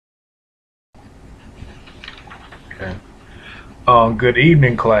Okay. Good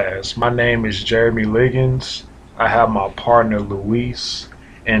evening, class. My name is Jeremy Liggins. I have my partner Luis,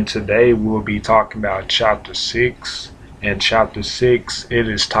 and today we'll be talking about Chapter 6. And Chapter 6, it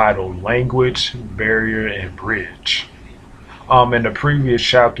is titled Language, Barrier, and Bridge. In the previous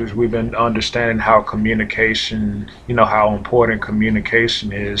chapters, we've been understanding how communication, how important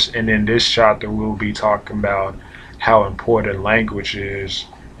communication is. And in this chapter, we'll be talking about how important language is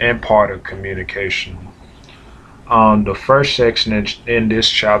and part of communication. The first section in this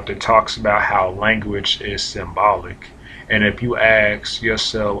chapter talks about how language is symbolic. And if you ask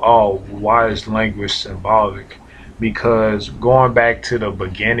yourself, oh, why is language symbolic? Because going back to the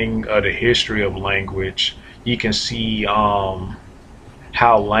beginning of the history of language, you can see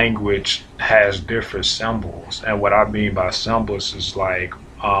how language has different symbols. And what I mean by symbols is like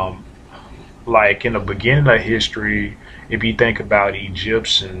in the beginning of history, if you think about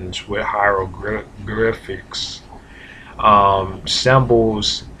Egyptians with hieroglyphics,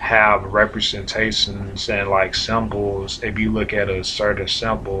 symbols have representations, and like symbols, if you look at a certain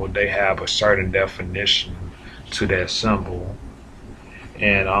symbol, they have a certain definition to that symbol.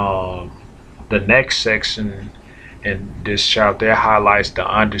 And the next section in this chapter highlights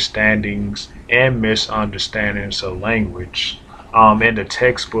the understandings and misunderstandings of language. In the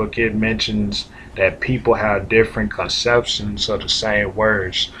textbook, it mentions that people have different conceptions of the same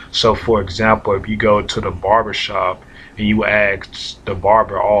words. So, for example, if you go to the barber shop and you ask the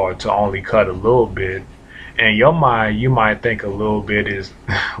barber, oh, to only cut a little bit, in your mind, you might think a little bit is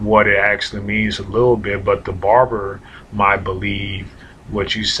what it actually means, a little bit, but the barber might believe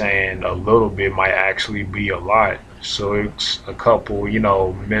what you're saying a little bit might actually be a lot. So it's a couple,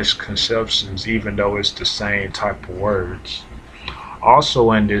 misconceptions, even though it's the same type of words.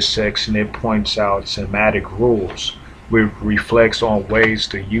 Also in this section, it points out semantic rules, which reflects on ways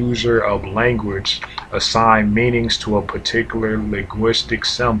the user of language assign meanings to a particular linguistic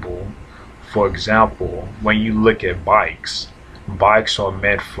symbol. For example, when you look at bikes, bikes are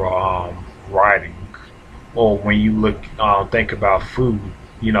meant for riding. Or when you think about food,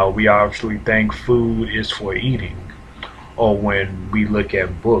 we obviously think food is for eating. Or when we look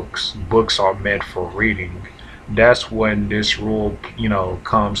at books, books are meant for reading. That's when this rule,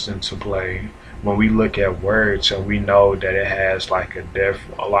 comes into play. When we look at words and we know that it has like a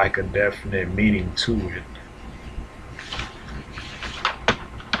definite meaning to it.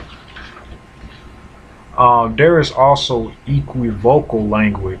 There is also equivocal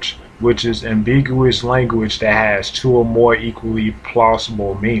language, which is ambiguous language that has two or more equally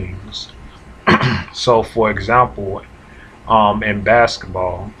plausible meanings. So, for example, in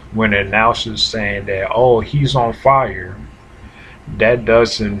basketball, when an announcer is saying that, oh, he's on fire, that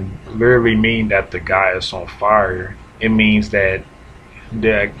doesn't literally mean that the guy is on fire. It means that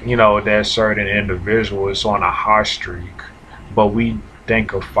certain individual is on a hot streak. But we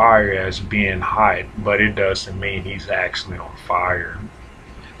think of fire as being hot, but it doesn't mean he's actually on fire.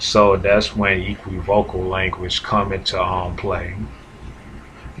 So that's when equivocal language come into play.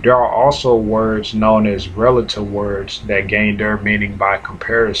 There are also words known as relative words that gain their meaning by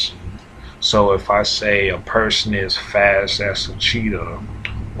comparison. So if I say a person is fast as a cheetah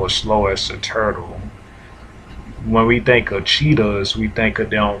or slow as a turtle, when we think of cheetahs, we think of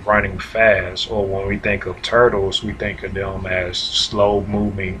them running fast, or when we think of turtles, we think of them as slow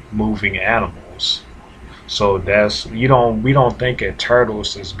moving animals. So we don't think of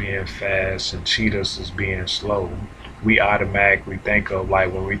turtles as being fast and cheetahs as being slow. We automatically think of,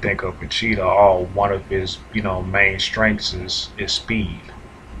 like, when we think of a cheetah, oh, one of his main strengths is speed.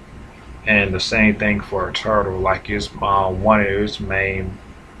 And the same thing for a turtle, like it's one of its main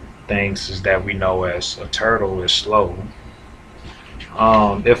things is that we know as a turtle is slow.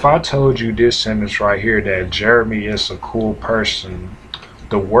 If I told you this sentence right here, that Jeremy is a cool person,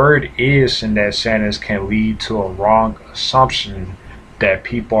 the word is in that sentence can lead to a wrong assumption that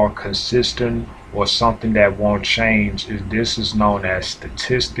people are consistent or something that won't change. This is known as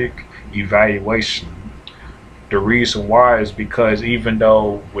statistic evaluation. The reason why is because even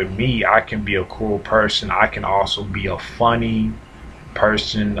though with me I can be a cool person, I can also be a funny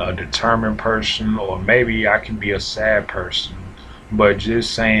person, a determined person, or maybe I can be a sad person. But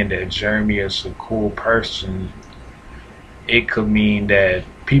just saying that Jeremy is a cool person, it could mean that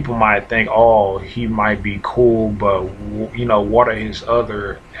people might think, oh, he might be cool, but what are his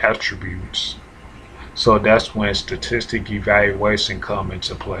other attributes? So that's when statistic evaluation come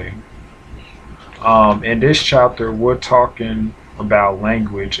into play. In this chapter, we're talking about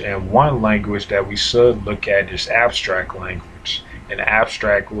language, and one language that we should look at is abstract language. And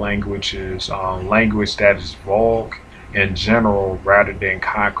abstract language is language that is vague and general rather than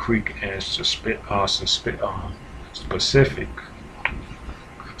concrete and specific.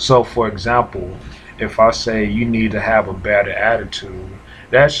 So, for example, if I say you need to have a better attitude,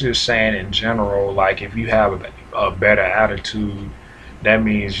 that's just saying in general, like if you have a better attitude, that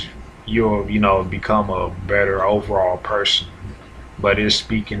means you'll, become a better overall person. But it's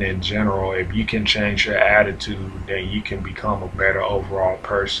speaking in general, if you can change your attitude, then you can become a better overall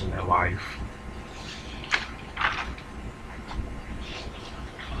person in life.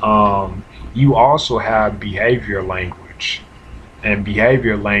 You also have behavior language. And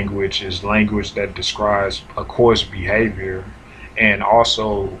behavior language is language that describes, of course, behavior and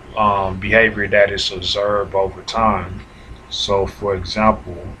also behavior that is observed over time. So, for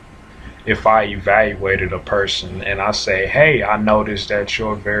example, if I evaluated a person and I say, hey, I noticed that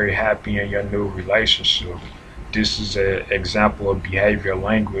you're very happy in your new relationship. This is an example of behavior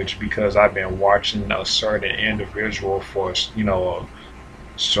language because I've been watching a certain individual for, a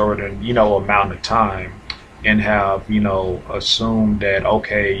certain, amount of time and have, assumed that,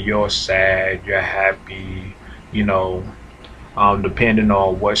 okay, you're sad, you're happy, you know, depending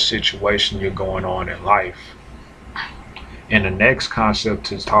on what situation you're going on in life. And the next concept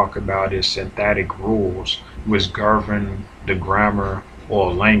to talk about is synthetic rules, which govern the grammar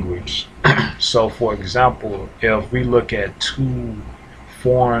or language. So, for example, if we look at two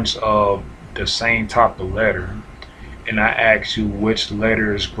forms of the same type of letter, and I ask you which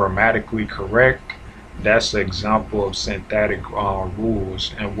letter is grammatically correct, that's an example of synthetic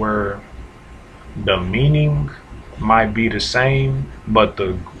rules, and where the meaning might be the same, but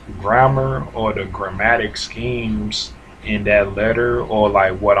the grammar or the grammatic schemes in that letter or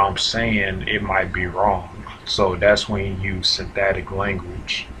like what I'm saying, it might be wrong. So that's when you use synthetic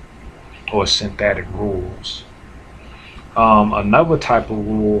language or synthetic rules. Another type of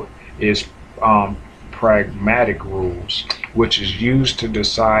rule is pragmatic rules, which is used to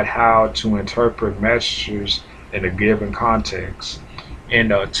decide how to interpret messages in a given context. In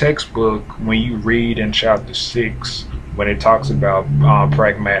the textbook, when you read in chapter 6, when it talks about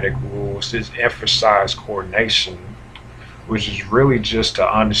pragmatic rules, it emphasizes coordination, which is really just to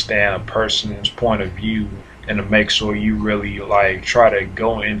understand a person's point of view and to make sure you really like try to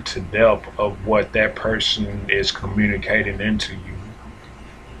go into depth of what that person is communicating into you.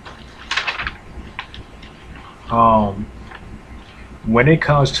 When it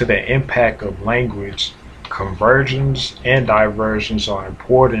comes to the impact of language, conversions and diversions are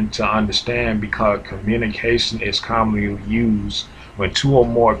important to understand because communication is commonly used when two or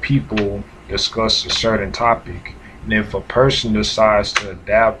more people discuss a certain topic. And if a person decides to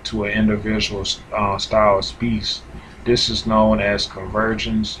adapt to an individual's style of speech, this is known as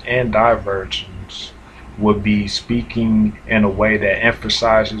convergence, and divergence would be speaking in a way that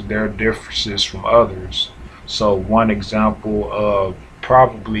emphasizes their differences from others. So one example of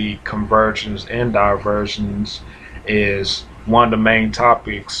probably convergence and divergence is one of the main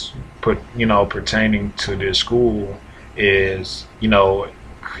topics pertaining to this school is,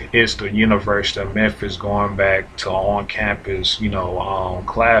 it's the University of Memphis going back to on-campus,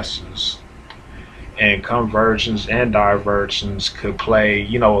 classes. And convergence and divergence could play,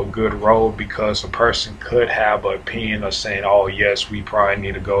 a good role because a person could have an opinion of saying, oh, yes, we probably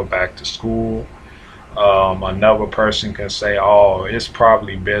need to go back to school. Another person can say, oh, it's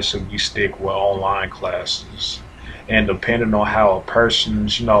probably best if we stick with online classes. And depending on how a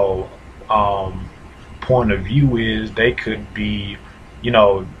person's, point of view is, they could be,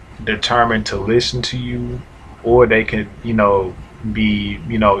 determined to listen to you, or they could, be,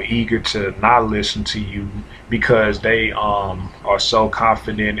 eager to not listen to you because they are so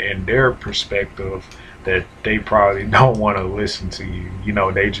confident in their perspective that they probably don't want to listen to you.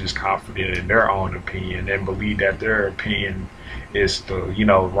 They just confident in their own opinion and believe that their opinion is the,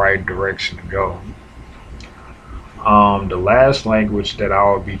 right direction to go. The last language that I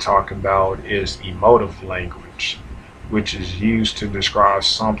will be talking about is emotive language, which is used to describe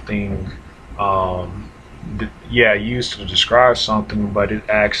something, used to describe something, but it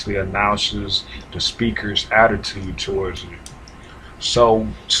actually announces the speaker's attitude towards it. So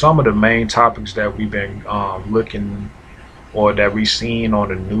some of the main topics that we've been looking, or that we've seen on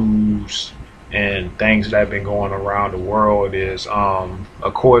the news and things that have been going around the world is,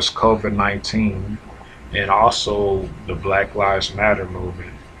 of course, COVID-19 and also the Black Lives Matter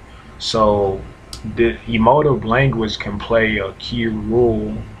movement. So the emotive language can play a key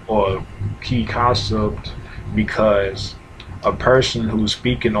role or key concept because a person who's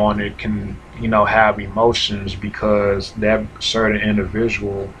speaking on it can, have emotions because that certain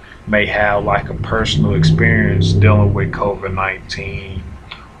individual may have like a personal experience dealing with COVID-19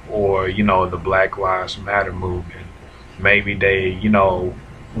 or, the Black Lives Matter movement. Maybe they,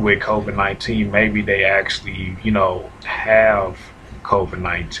 with COVID-19, maybe they actually, have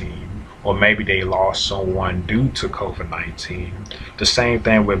COVID-19, or maybe they lost someone due to COVID-19. The same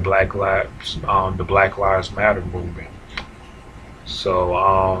thing with the Black Lives Matter movement.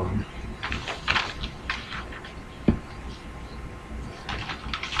 So,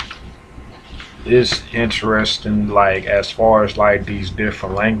 it's interesting, like, as far as like these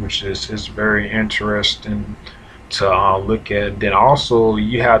different languages, it's very interesting to look at. Then also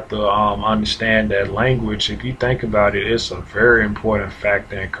you have to understand that language, if you think about it, it's a very important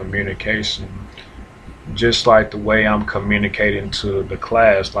factor in communication. Just like the way I'm communicating to the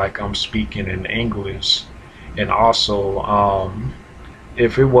class, like I'm speaking in English. And also,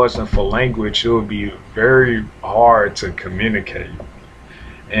 if it wasn't for language, it would be very hard to communicate.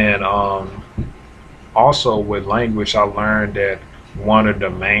 And also with language, I learned that one of the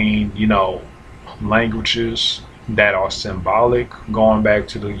main, languages that are symbolic, going back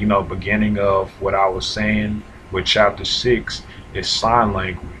to the, beginning of what I was saying with chapter 6, is sign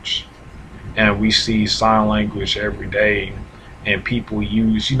language. And we see sign language every day, and people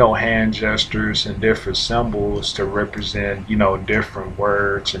use, hand gestures and different symbols to represent, different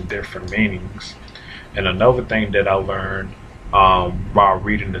words and different meanings. And another thing that I learned while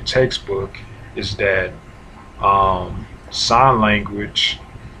reading the textbook is that sign language,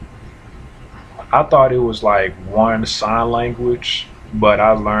 I thought it was like one sign language, but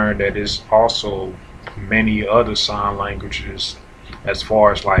I learned that it's also many other sign languages, as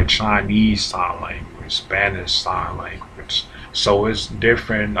far as like Chinese sign language, Spanish sign language. So it's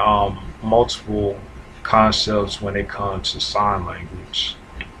different, multiple concepts when it comes to sign language.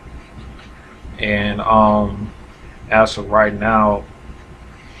 And as of right now,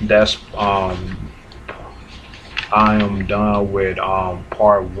 that's I am done with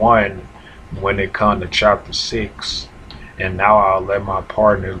part one when it comes to chapter 6, and now I'll let my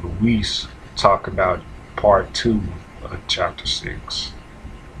partner Luis talk about part 2 of chapter 6.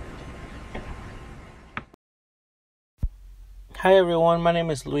 Hi everyone, my name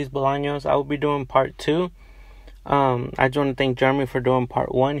is Luis Bolaños. I will be doing part 2. I just want to thank Jeremy for doing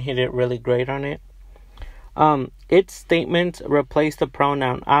part 1. He did really great on it. Its statements replace the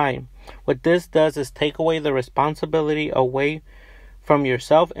pronoun I. What this does is take away the responsibility away from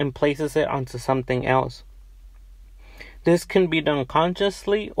yourself and places it onto something else. This can be done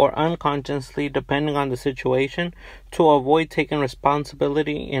consciously or unconsciously depending on the situation to avoid taking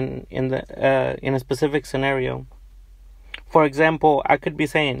responsibility in a specific scenario. For example, I could be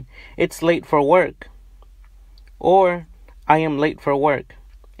saying, "It's late for work," or "I am late for work."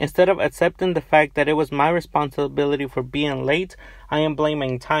 Instead of accepting the fact that it was my responsibility for being late, I am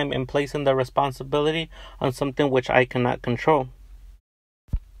blaming time and placing the responsibility on something which I cannot control.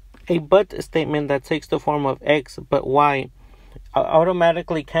 A but statement that takes the form of X but Y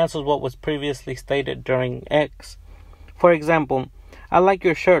automatically cancels what was previously stated during X. For example, "I like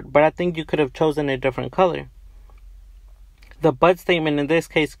your shirt, but I think you could have chosen a different color." The but statement in this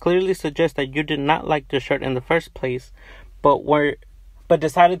case clearly suggests that you did not like the shirt in the first place, but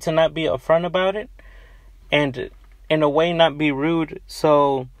decided to not be upfront about it, and in a way not be rude,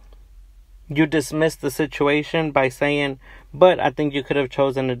 so you dismiss the situation by saying, "But I think you could have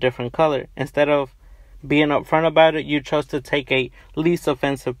chosen a different color." Instead of being upfront about it, you chose to take a least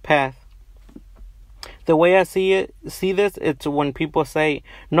offensive path. The way I see this, it's when people say,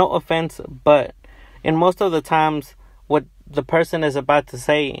 "No offense, but," and most of the times what the person is about to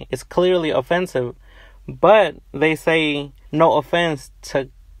say is clearly offensive, but they say "no offense" to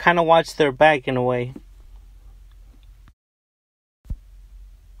kind of watch their back in a way.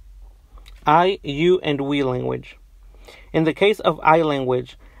 I, you, and we language. In the case of I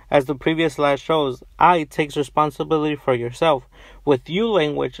language, as the previous slide shows, I takes responsibility for yourself. With you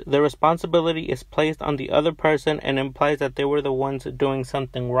language, the responsibility is placed on the other person and implies that they were the ones doing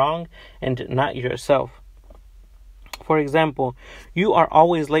something wrong and not yourself. For example, "You are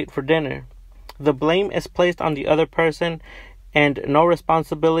always late for dinner." The blame is placed on the other person and no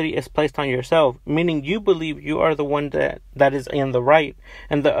responsibility is placed on yourself, meaning you believe you are the one that is in the right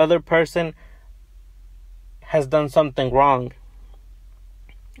and the other person has done something wrong.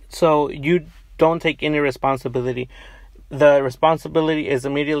 So you don't take any responsibility. The responsibility is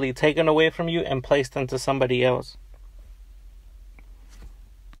immediately taken away from you and placed onto somebody else.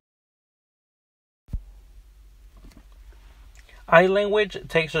 I language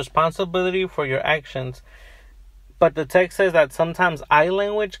takes responsibility for your actions, but the text says that sometimes I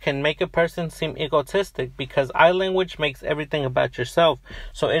language can make a person seem egotistic because I language makes everything about yourself.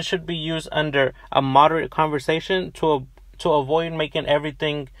 So it should be used under a moderate conversation to avoid making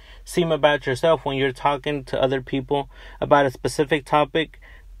everything seem about yourself when you're talking to other people about a specific topic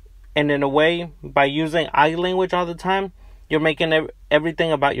And in a way, by using I language all the time, you're making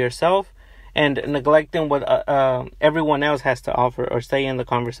everything about yourself and neglecting what everyone else has to offer or say in the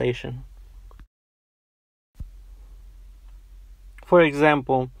conversation. For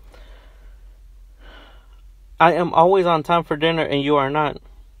example, I am always on time for dinner and you are not.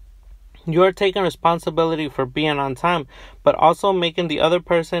 You are taking responsibility for being on time, but also making the other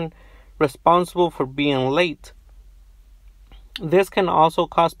person responsible for being late. This can also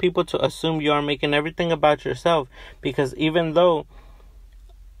cause people to assume you are making everything about yourself, because even though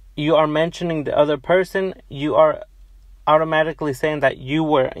you are mentioning the other person, you are automatically saying that you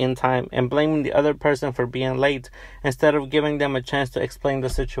were in time and blaming the other person for being late, instead of giving them a chance to explain the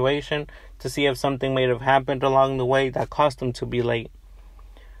situation to see if something may have happened along the way that caused them to be late.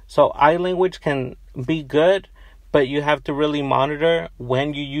 So I language can be good, but you have to really monitor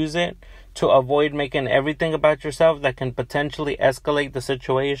when you use it to avoid making everything about yourself that can potentially escalate the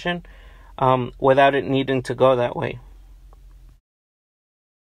situation without it needing to go that way.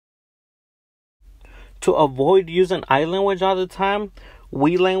 To avoid using I language all the time,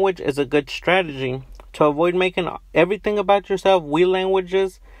 we language is a good strategy. To avoid making everything about yourself, we language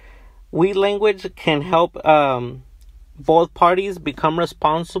can help both parties become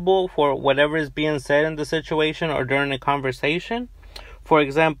responsible for whatever is being said in the situation or during a conversation. For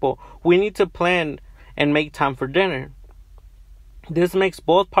example, we need to plan and make time for dinner. This makes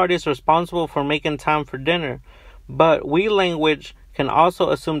both parties responsible for making time for dinner, but we language can also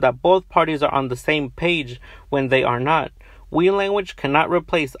assume that both parties are on the same page when they are not. We language cannot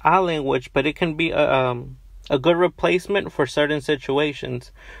replace I language, but it can be a good replacement for certain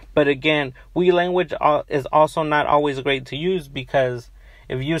situations. But again, we language is also not always great to use, because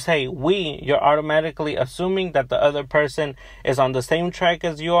if you say we, you're automatically assuming that the other person is on the same track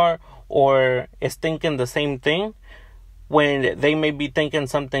as you are or is thinking the same thing, when they may be thinking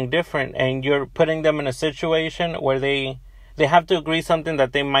something different, and you're putting them in a situation where they have to agree something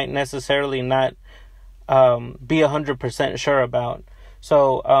that they might necessarily not be 100% sure about.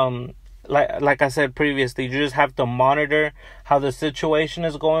 So, like I said previously, you just have to monitor how the situation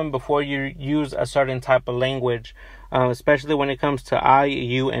is going before you use a certain type of language, especially when it comes to I,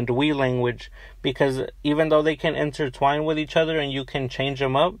 you, and we language, because even though they can intertwine with each other and you can change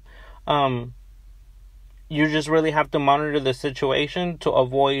them up, you just really have to monitor the situation to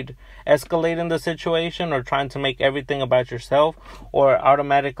avoid escalating the situation or trying to make everything about yourself or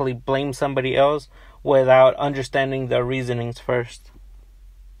automatically blame somebody else without understanding their reasonings first.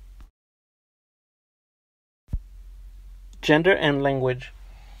 Gender and language.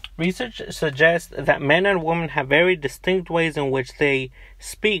 Research suggests that men and women have very distinct ways in which they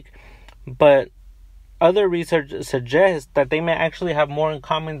speak, but other research suggests that they may actually have more in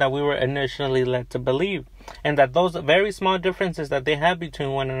common than we were initially led to believe, and that those very small differences that they have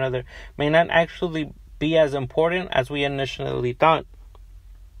between one another may not actually be as important as we initially thought.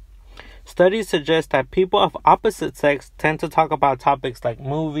 Studies suggest that people of opposite sex tend to talk about topics like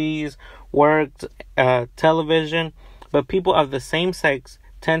movies, work, television, but people of the same sex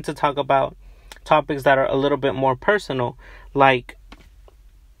tend to talk about topics that are a little bit more personal, like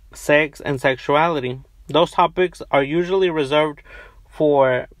sex and sexuality. Those topics are usually reserved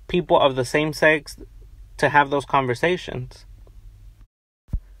for people of the same sex to have those conversations.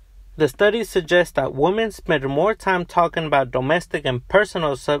 The studies suggest that women spend more time talking about domestic and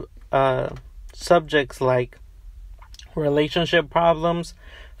personal subjects like relationship problems,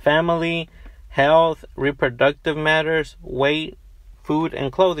 family, health, reproductive matters, weight, food,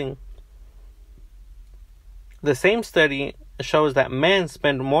 and clothing. The same study shows that men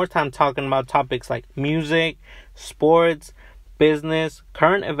spend more time talking about topics like music, sports, business,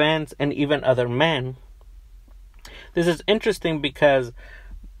 current events, and even other men. This is interesting because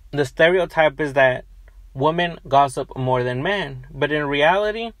the stereotype is that women gossip more than men, but in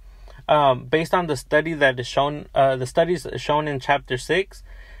reality, based on the study that is shown, the studies shown in chapter 6,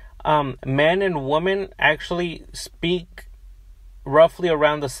 men and women actually speak roughly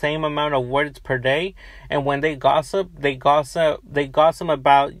around the same amount of words per day, and when they gossip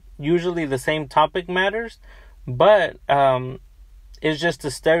about usually the same topic matters, but it's just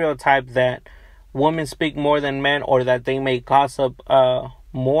a stereotype that women speak more than men, or that they may gossip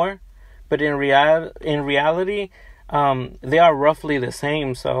more, but in reality they are roughly the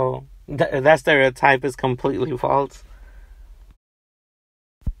same, so that stereotype is completely false.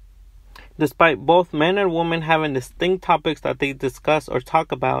 Despite both men and women having distinct topics that they discuss or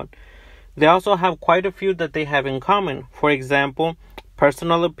talk about, they also have quite a few that they have in common. For example,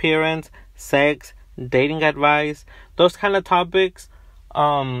 personal appearance, sex, dating advice, those kind of topics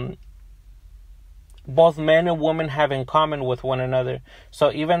are both men and women have in common with one another.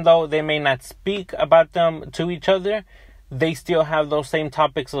 So even though they may not speak about them to each other, they still have those same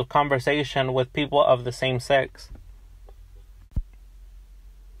topics of conversation with people of the same sex.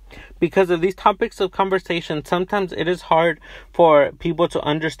 Because of these topics of conversation, sometimes it is hard for people to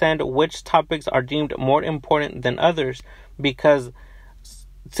understand which topics are deemed more important than others, because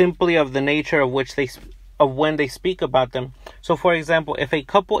simply of the nature of when they speak about them. So for example, if a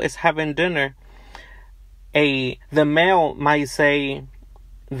couple is having dinner, the male might say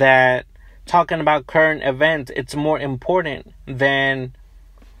that talking about current events, it's more important than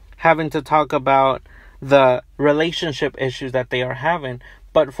having to talk about the relationship issues that they are having.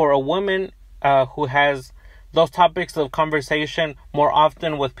 But for a woman who has those topics of conversation more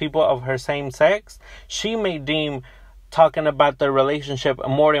often with people of her same sex, she may deem talking about the relationship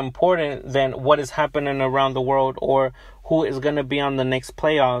more important than what is happening around the world or who is going to be on the next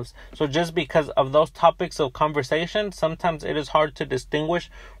playoffs. So just because of those topics of conversation, sometimes it is hard to distinguish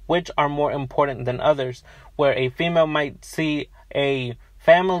which are more important than others, where a female might see a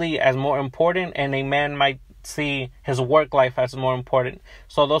family as more important and a man might see his work life as more important.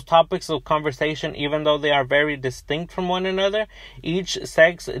 So those topics of conversation, even though they are very distinct from one another, each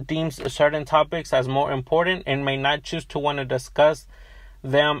sex deems certain topics as more important and may not choose to want to discuss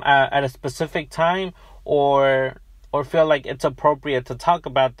them at a specific time or feel like it's appropriate to talk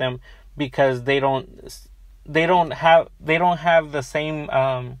about them because they don't have the same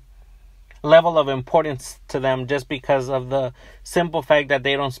level of importance to them, just because of the simple fact that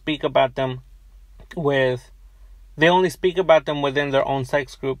they don't speak about them they only speak about them within their own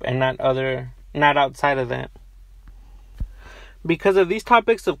sex group and not outside of that. Because of these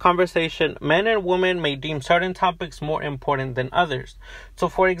topics of conversation, men and women may deem certain topics more important than others. So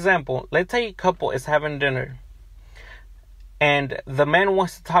for example, let's say a couple is having dinner and the man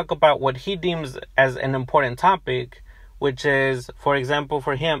wants to talk about what he deems as an important topic, which is, for example,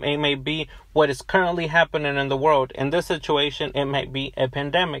 for him, it may be what is currently happening in the world. In this situation, it might be a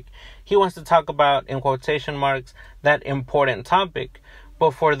pandemic. He wants to talk about, in quotation marks, that important topic.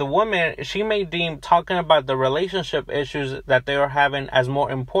 But for the woman, she may deem talking about the relationship issues that they are having as more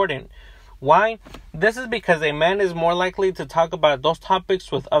important. Why? This is because a man is more likely to talk about those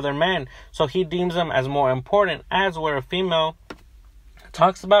topics with other men, so he deems them as more important, as where a female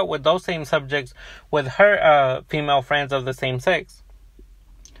talks about with those same subjects with her female friends of the same sex.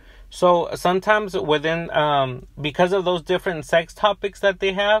 So sometimes within because of those different sex topics that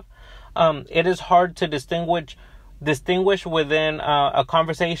they have, it is hard to distinguish within a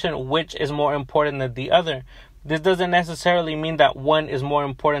conversation which is more important than the other. This doesn't necessarily mean that one is more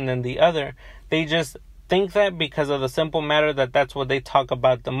important than the other. They just think that because of the simple matter that that's what they talk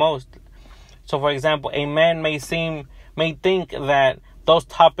about the most. So for example, a man may think that those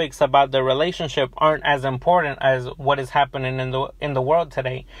topics about the relationship aren't as important as what is happening in the world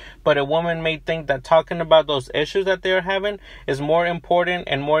today. But a woman may think that talking about those issues that they're having is more important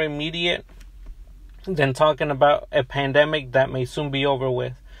and more immediate than talking about a pandemic that may soon be over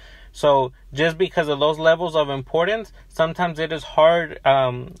with. So just because of those levels of importance, sometimes it is hard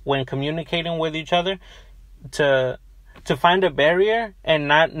when communicating with each other to find a barrier and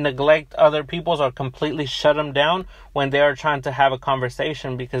not neglect other people's or completely shut them down when they are trying to have a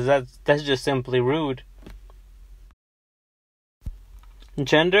conversation, because that's just simply rude.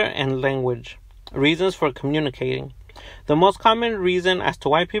 Gender and language. Reasons for communicating. The most common reason as to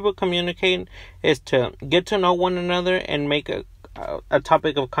why people communicate is to get to know one another and make a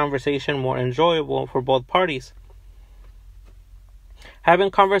topic of conversation more enjoyable for both parties.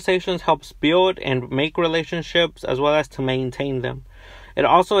 Having conversations helps build and make relationships as well as to maintain them. It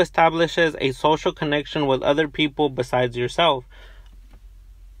also establishes a social connection with other people besides yourself.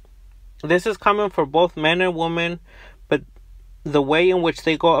 This is common for both men and women, but the way in which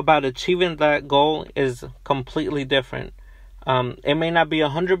they go about achieving that goal is completely different. It may not be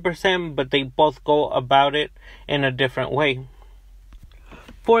 100%, but they both go about it in a different way.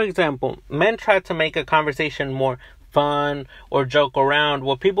 For example, men try to make a conversation more fun or joke around,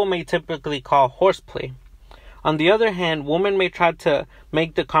 what people may typically call horseplay. On the other hand, women may try to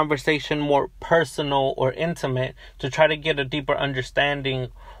make the conversation more personal or intimate to try to get a deeper understanding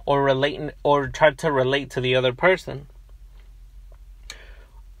or try to relate to the other person.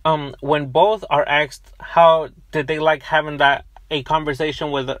 When both are asked how did they like having a conversation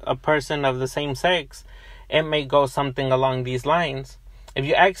with a person of the same sex, it may go something along these lines. If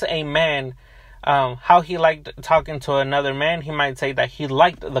you ask a man how he liked talking to another man, he might say that he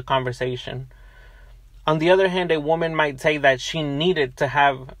liked the conversation. On the other hand, a woman might say that she needed to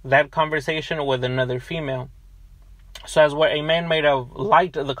have that conversation with another female. So as where a man may have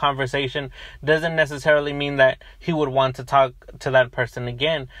liked the conversation doesn't necessarily mean that he would want to talk to that person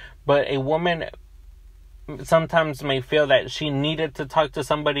again. But a woman sometimes may feel that she needed to talk to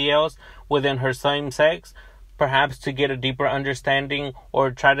somebody else within her same sex, perhaps to get a deeper understanding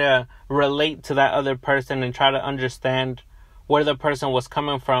or try to relate to that other person and try to understand where the person was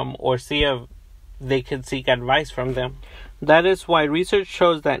coming from or see if they could seek advice from them. That is why research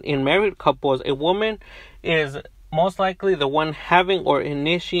shows that in married couples, a woman is most likely the one having or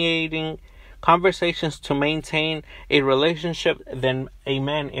initiating conversations to maintain a relationship than a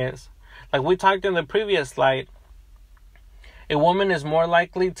man is. Like we talked in the previous slide, a woman is more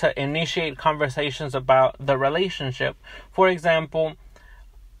likely to initiate conversations about the relationship. For example,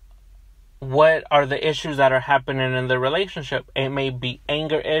 what are the issues that are happening in the relationship? It may be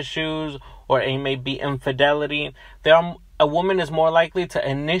anger issues or it may be infidelity. A woman is more likely to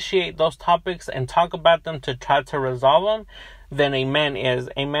initiate those topics and talk about them to try to resolve them than a man is.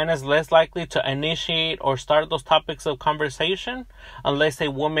 A man is less likely to initiate or start those topics of conversation unless a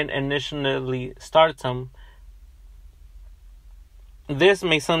woman initially starts them. This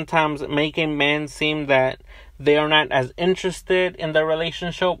may sometimes make a man seem that they are not as interested in the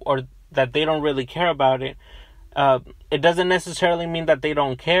relationship or that they don't really care about it. It doesn't necessarily mean that they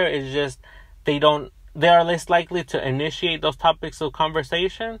don't care. It's just they are less likely to initiate those topics of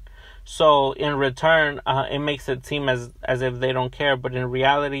conversation. So in return, it makes it seem as if they don't care, but in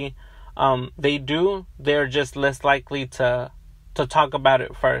reality, they do. They're just less likely to talk about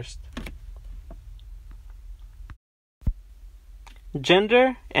it first.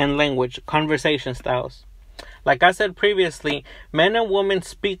 Gender and language, conversation styles. Like I said previously, men and women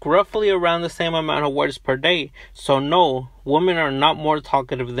speak roughly around the same amount of words per day. So no, women are not more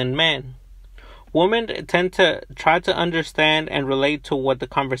talkative than men. Women tend to try to understand and relate to what the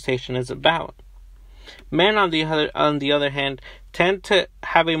conversation is about. Men, on the other hand, tend to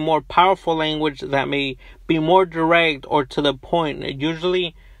have a more powerful language that may be more direct or to the point,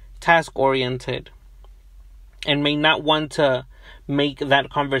 usually task-oriented, and may not want to make that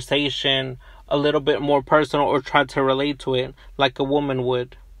conversation a little bit more personal or try to relate to it like a woman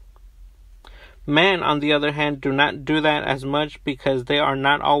would. Men, on the other hand, do not do that as much because it's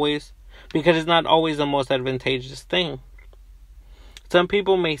not always the most advantageous thing. Some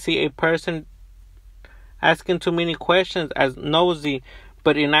people may see a person asking too many questions as nosy,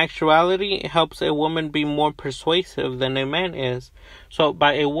 but in actuality, it helps a woman be more persuasive than a man is. So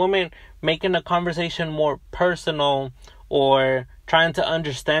by a woman making a conversation more personal or trying to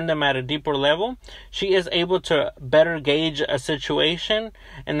understand them at a deeper level, she is able to better gauge a situation,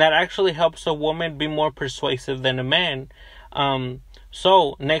 and that actually helps a woman be more persuasive than a man.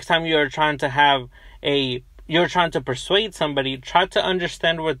 So next time you're trying to persuade somebody, try to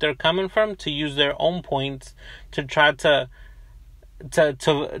understand where they're coming from, to use their own points to try to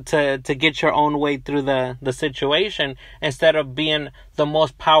get your own way through the situation, instead of being the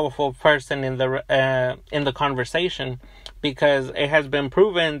most powerful person in the conversation. Because it has been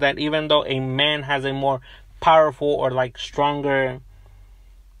proven that even though a man has a more powerful or stronger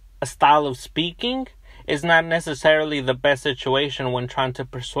style of speaking, it's not necessarily the best situation when trying to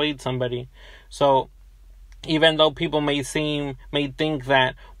persuade somebody. So even though people may think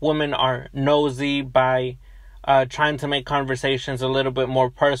that women are nosy by trying to make conversations a little bit more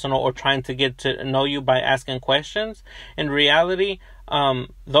personal or trying to get to know you by asking questions, in reality,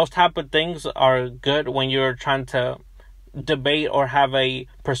 those type of things are good when you're trying to debate or have a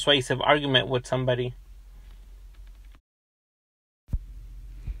persuasive argument with somebody.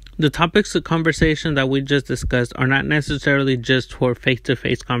 The topics of conversation that we just discussed are not necessarily just for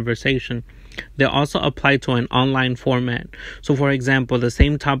face-to-face conversation. They also apply to an online format. So for example, the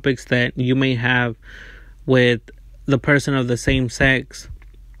same topics that you may have with the person of the same sex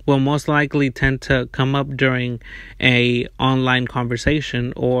will most likely tend to come up during a online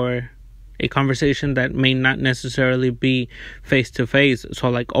conversation, or a conversation that may not necessarily be face-to-face.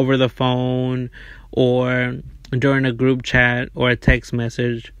 So over the phone or during a group chat or a text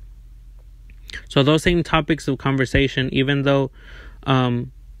message. So those same topics of conversation, even though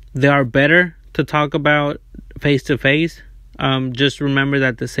they are better to talk about face-to-face, just remember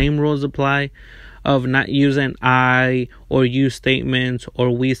that the same rules apply of not using I or you statements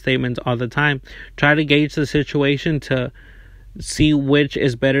or we statements all the time. Try to gauge the situation to see which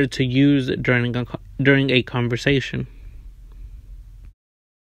is better to use during a conversation.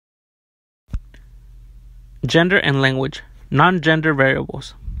 Gender and language, non-gender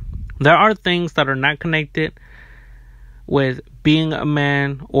variables. There are things that are not connected with being a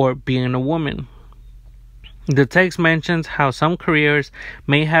man or being a woman. The text mentions how some careers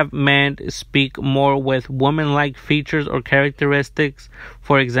may have men speak more with woman-like features or characteristics.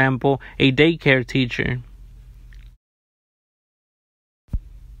 For example, a daycare teacher.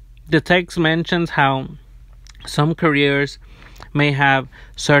 The text mentions how some careers may have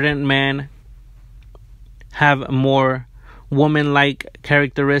certain men have more woman-like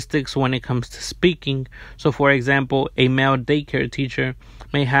characteristics when it comes to speaking. So, for example, a male daycare teacher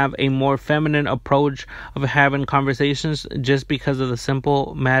may have a more feminine approach of having conversations just because of the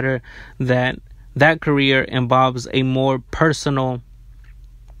simple matter that that career involves a more personal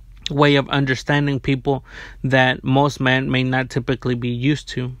way of understanding people that most men may not typically be used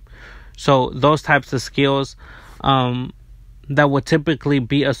to. So those types of skills that would typically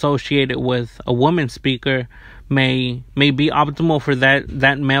be associated with a woman speaker may be optimal for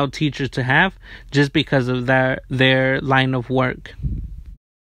that male teacher to have just because of their line of work.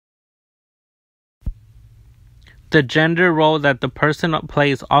 The gender role that the person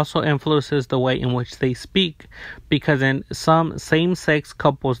plays also influences the way in which they speak, because in some same-sex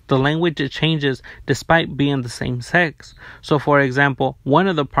couples, the language changes despite being the same sex. So, for example, one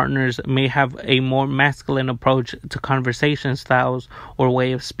of the partners may have a more masculine approach to conversation styles or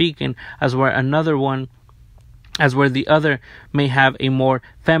way of speaking, as where the other may have a more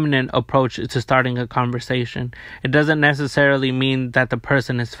feminine approach to starting a conversation. It doesn't necessarily mean that the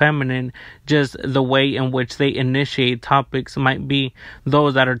person is feminine, just the way in which they initiate topics might be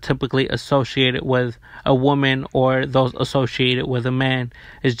those that are typically associated with a woman or those associated with a man.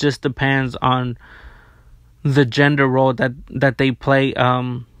 It just depends on the gender role that they play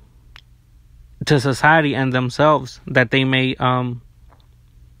to society and themselves, that they may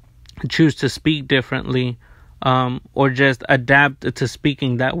choose to speak differently, or just adapt to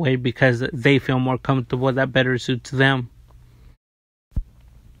speaking that way because they feel more comfortable, that better suits them.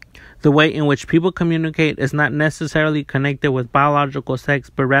 The way in which people communicate is not necessarily connected with biological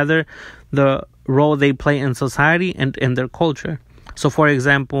sex, but rather the role they play in society and in their culture. So, for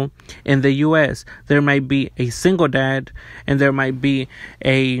example, in the U.S., there might be a single dad and there might be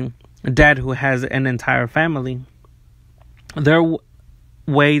a dad who has an entire family. Their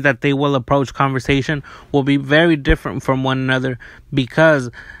way that they will approach conversation will be very different from one another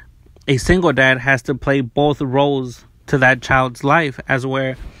because a single dad has to play both roles to that child's life, as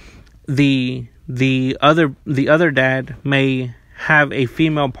where the other dad may have a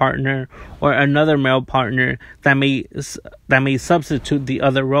female partner or another male partner that may substitute the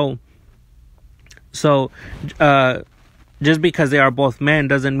other role. So just because they are both men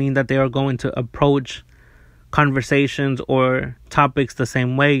doesn't mean that they are going to approach conversations or topics the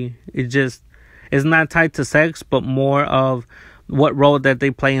same way. It just is not tied to sex, but more of what role that they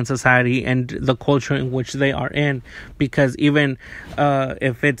play in society and the culture in which they are in. Because even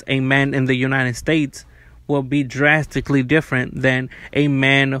if it's a man in the United States, will be drastically different than a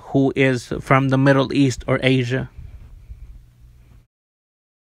man who is from the Middle East or Asia.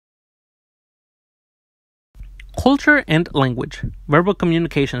 Culture and language, verbal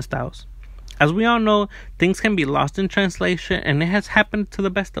communication styles. As we all know, things can be lost in translation, and it has happened to the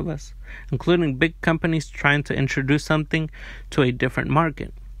best of us, including big companies trying to introduce something to a different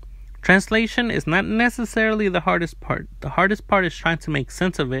market. Translation is not necessarily the hardest part. The hardest part is trying to make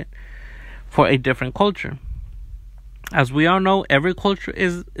sense of it for a different culture. As we all know, every culture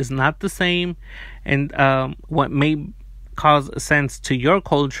is not the same, and what may cause sense to your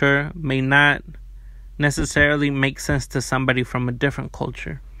culture may not necessarily make sense to somebody from a different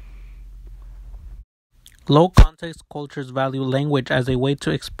culture. Low context cultures value language as a way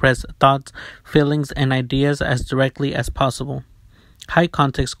to express thoughts, feelings, and ideas as directly as possible. High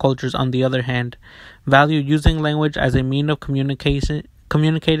context cultures, on the other hand, value using language as a means of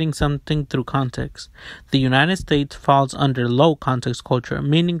communicating something through context. The United States falls under low context culture,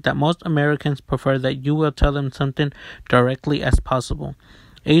 meaning that most Americans prefer that you will tell them something directly as possible.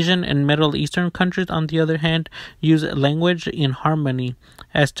 Asian and Middle Eastern countries, on the other hand, use language in harmony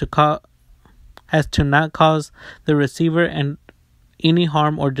as to not cause the receiver and any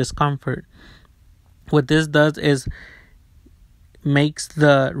harm or discomfort. What this does is makes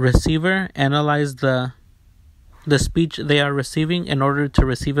the receiver analyze the speech they are receiving in order to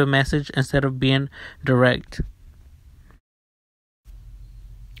receive a message instead of being direct.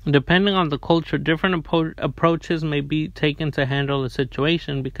 Depending on the culture, different approaches may be taken to handle a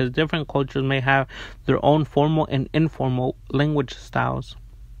situation because different cultures may have their own formal and informal language styles.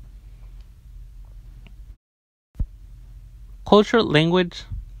 Culture, language,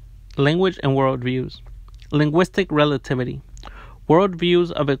 and worldviews. Linguistic relativity.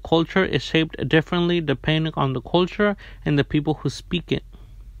 Worldviews of a culture is shaped differently depending on the culture and the people who speak it.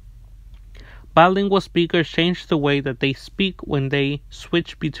 Bilingual speakers change the way that they speak when they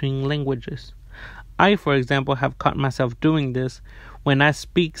switch between languages. I, for example, have caught myself doing this. When I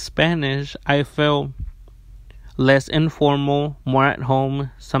speak Spanish, I feel less informal, more at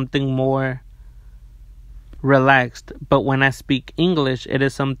home, something more relaxed. But when I speak English, it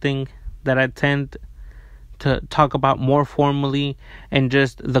is something that I tend to talk about more formally, and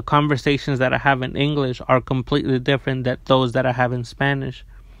just the conversations that I have in English are completely different than those that I have in Spanish.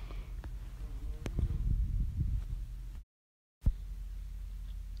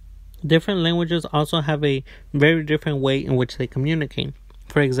 Different languages also have a very different way in which they communicate.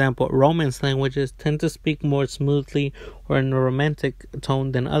 For example, Romance languages tend to speak more smoothly or in a romantic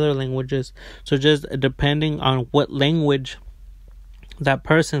tone than other languages. So just depending on what language that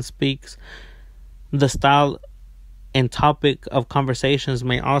person speaks, the style and topic of conversations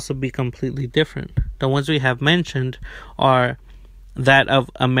may also be completely different. The ones we have mentioned are that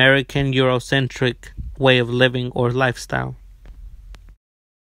of American Eurocentric way of living or lifestyle.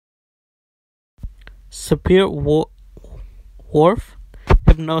 Sapir-Whorf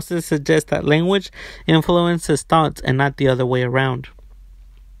hypnosis suggests that language influences thoughts and not the other way around.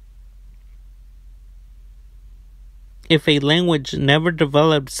 If a language never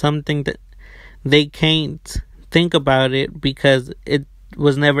developed something, that they can't think about it because it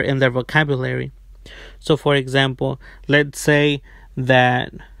was never in their vocabulary. So, for example, let's say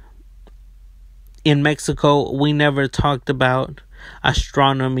that in Mexico we never talked about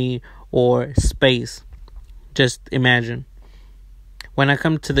astronomy or space. Just imagine. When I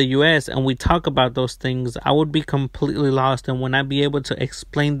come to the US and we talk about those things, I would be completely lost and would not be able to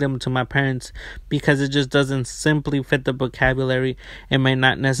explain them to my parents because it just doesn't simply fit the vocabulary and may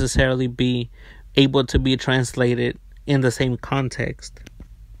not necessarily be able to be translated in the same context.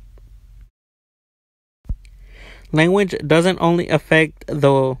 Language doesn't only affect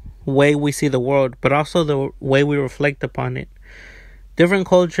the way we see the world, but also the way we reflect upon it. Different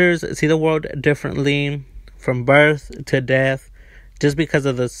cultures see the world differently from birth to death, just because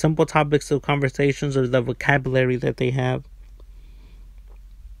of the simple topics of conversations or the vocabulary that they have.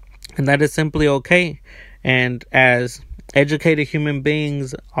 And that is simply okay. And as educated human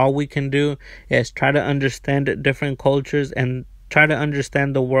beings, all we can do is try to understand different cultures and try to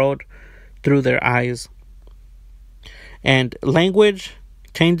understand the world through their eyes. And language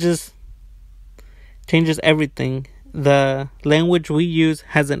changes everything. The language we use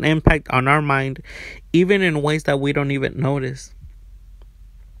has an impact on our mind, even in ways that we don't even notice.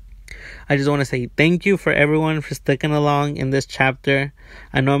 I just want to say thank you for everyone for sticking along in this chapter.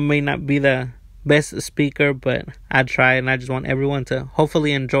 I know I may not be the best speaker, but I tried, and I just want everyone to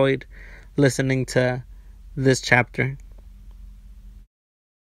hopefully enjoy listening to this chapter.